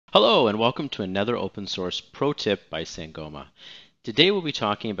and welcome to another open source pro tip by Sangoma. Today we'll be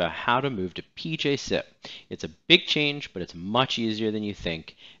talking about how to move to PJSIP. It's a big change, but it's much easier than you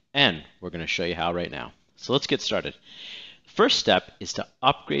think, and we're going to show you how right now. So let's get started. First step is to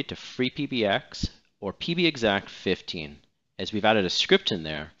upgrade to FreePBX or PBExact 15, as we've added a script in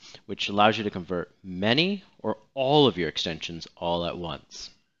there which allows you to convert many or all of your extensions all at once.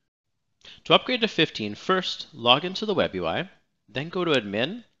 To upgrade to 15, first log into the web UI, then go to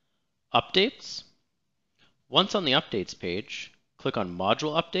Admin, Updates. Once on the Updates page, click on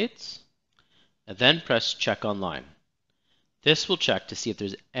Module Updates, and then press Check Online. This will check to see if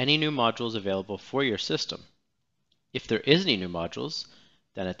there's any new modules available for your system. If there is any new modules,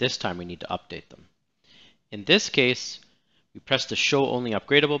 then at this time we need to update them. In this case, we press the Show Only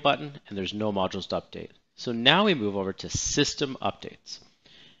Upgradable button and there's no modules to update. So now we move over to System Updates.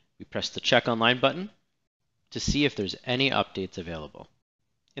 We press the Check Online button to see if there's any updates available.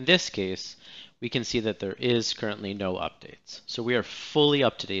 In this case, we can see that there is currently no updates. So we are fully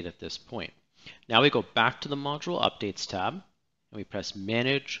up to date at this point. Now we go back to the Module Updates tab and we press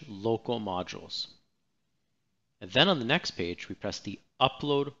Manage Local Modules. And then on the next page, we press the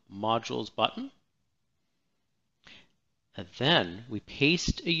Upload Modules button. And then we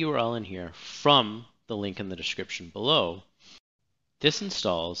paste a URL in here from the link in the description below. This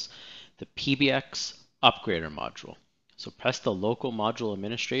installs the PBX Upgrader module. So press the local module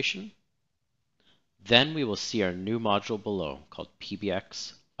administration. Then we will see our new module below called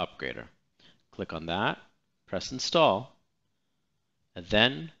PBX Upgrader. Click on that, press Install, and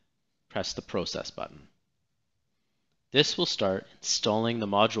then press the Process button. This will start installing the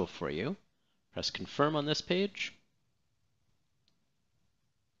module for you. Press Confirm on this page,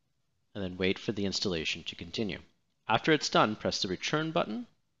 and then wait for the installation to continue. After it's done, press the Return button.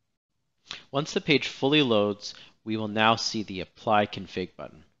 Once the page fully loads, we will now see the Apply Config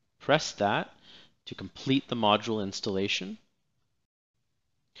button. Press that to complete the module installation.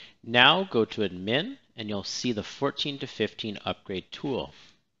 Now go to Admin and you'll see the 14 to 15 upgrade tool.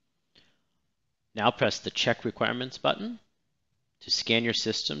 Now press the Check Requirements button to scan your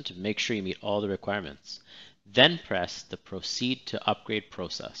system to make sure you meet all the requirements. Then press the Proceed to Upgrade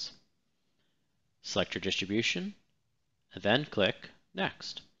process. Select your distribution and then click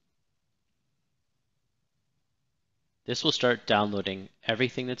Next. This will start downloading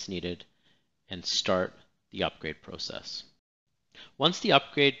everything that's needed and start the upgrade process. Once the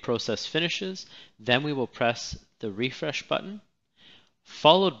upgrade process finishes, then we will press the Refresh button,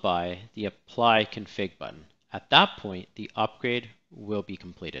 followed by the Apply Config button. At that point, the upgrade will be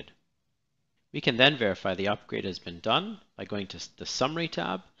completed. We can then verify the upgrade has been done by going to the Summary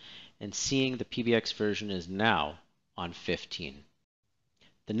tab and seeing the PBX version is now on 15.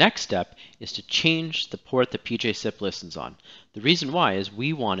 The next step is to change the port that PJSIP listens on. The reason why is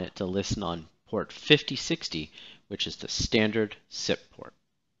we want it to listen on port 5060, which is the standard SIP port.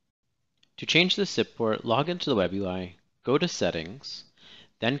 To change the SIP port, log into the web UI, go to Settings,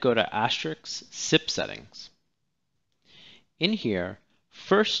 then go to Asterisk SIP Settings. In here,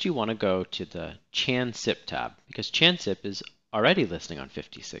 first you want to go to the CHAN SIP tab because CHAN SIP is already listening on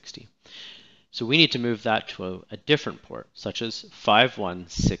 5060. So we need to move that to a different port, such as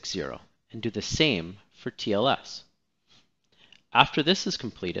 5160, and do the same for TLS. After this is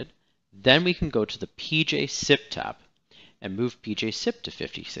completed, then we can go to the PJSIP tab and move PJSIP to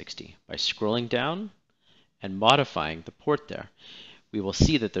 5060 by scrolling down and modifying the port there. We will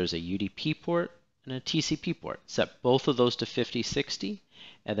see that there's a UDP port and a TCP port. Set both of those to 5060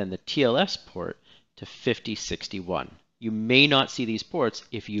 and then the TLS port to 5061. You may not see these ports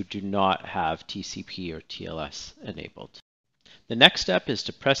if you do not have TCP or TLS enabled. The next step is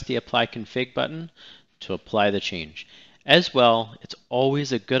to press the Apply Config button to apply the change. As well, it's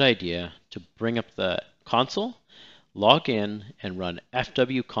always a good idea to bring up the console, log in, and run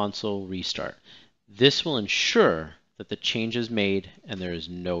FW console restart. This will ensure that the change is made and there is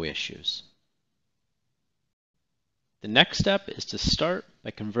no issues. The next step is to start by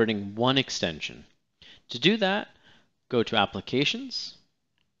converting one extension. To do that, go to Applications,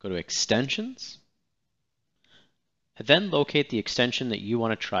 go to Extensions, and then locate the extension that you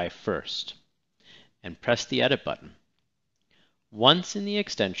want to try first, and press the Edit button. Once in the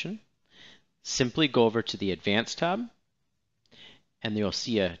extension, simply go over to the Advanced tab, and you'll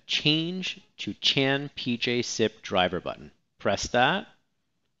see a Change to CHAN PJSIP driver button. Press that,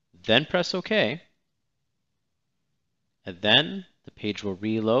 then press OK, and then the page will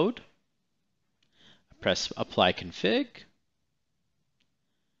reload. Press Apply Config,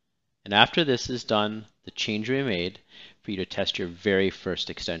 and after this is done, the change will be made for you to test your very first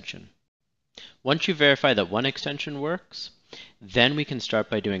extension. Once you verify that one extension works, Then we can start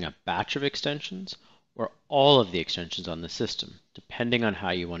by doing a batch of extensions or all of the extensions on the system, depending on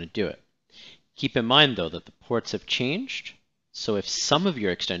how you want to do it. Keep in mind, though, that the ports have changed. So if some of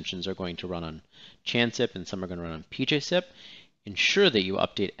your extensions are going to run on ChanSIP and some are going to run on PJSIP, ensure that you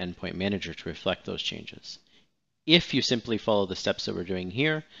update Endpoint Manager to reflect those changes. If you simply follow the steps that we're doing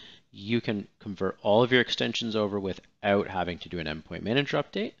here, you can convert all of your extensions over without having to do an Endpoint Manager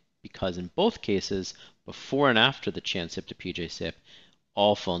update, because in both cases, before and after the ChanSIP to PJSIP,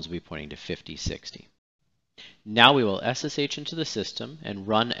 all phones will be pointing to 5060. Now we will SSH into the system and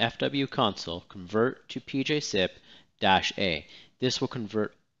run FW console convert to PJSIP-A. This will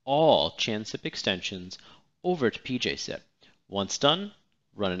convert all ChanSIP extensions over to PJSIP. Once done,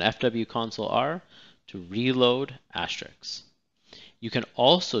 run an FW console R to reload Asterisk. You can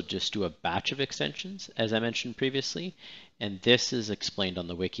also just do a batch of extensions, as I mentioned previously, and this is explained on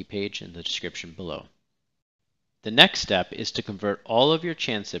the wiki page in the description below. The next step is to convert all of your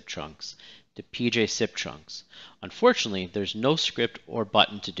ChanSIP chunks to PJSIP chunks. Unfortunately, there's no script or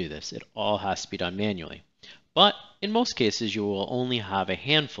button to do this. It all has to be done manually. But in most cases, you will only have a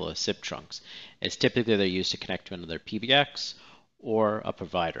handful of SIP chunks, as typically they're used to connect to another PBX or a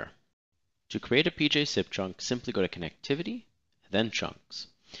provider. To create a PJSIP chunk, simply go to Connectivity, then Chunks.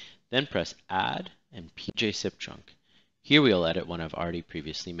 Then press Add and PJSIP chunk. Here we'll edit one I've already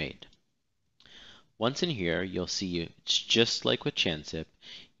previously made. Once in here, you'll see it's just like with ChanSIP.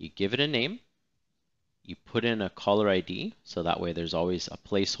 You give it a name, you put in a caller ID, so that way there's always a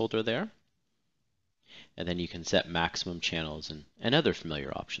placeholder there, and then you can set maximum channels and other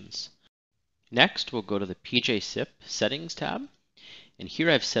familiar options. Next, we'll go to the PJSIP Settings tab, and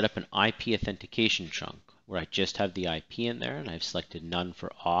here I've set up an IP authentication chunk where I just have the IP in there, and I've selected none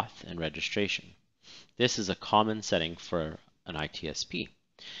for auth and registration. This is a common setting for an ITSP.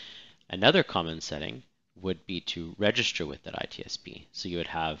 Another common setting would be to register with that ITSP. So you would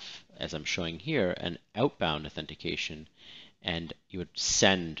have, as I'm showing here, an outbound authentication, and you would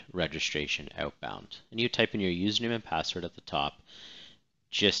send registration outbound. And you type in your username and password at the top,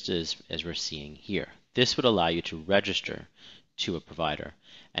 just as we're seeing here. This would allow you to register to a provider.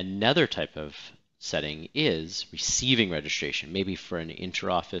 Another type of setting is receiving registration, maybe for an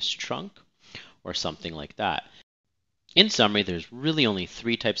inter-office trunk or something like that. In summary, there's really only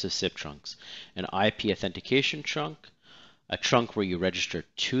three types of SIP chunks: an IP authentication chunk, a trunk where you register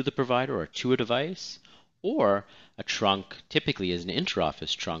to the provider or to a device, or a trunk typically is an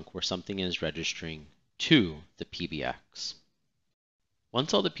inter-office trunk where something is registering to the PBX.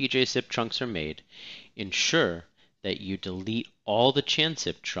 Once all the PJSIP chunks are made, ensure that you delete all the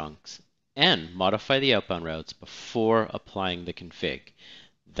ChanSIP chunks and modify the outbound routes before applying the config.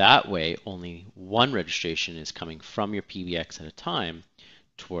 That way, only one registration is coming from your PBX at a time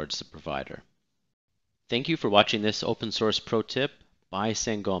towards the provider. Thank you for watching this open source pro tip by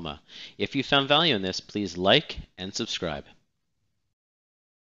Sangoma. If you found value in this, please like and subscribe.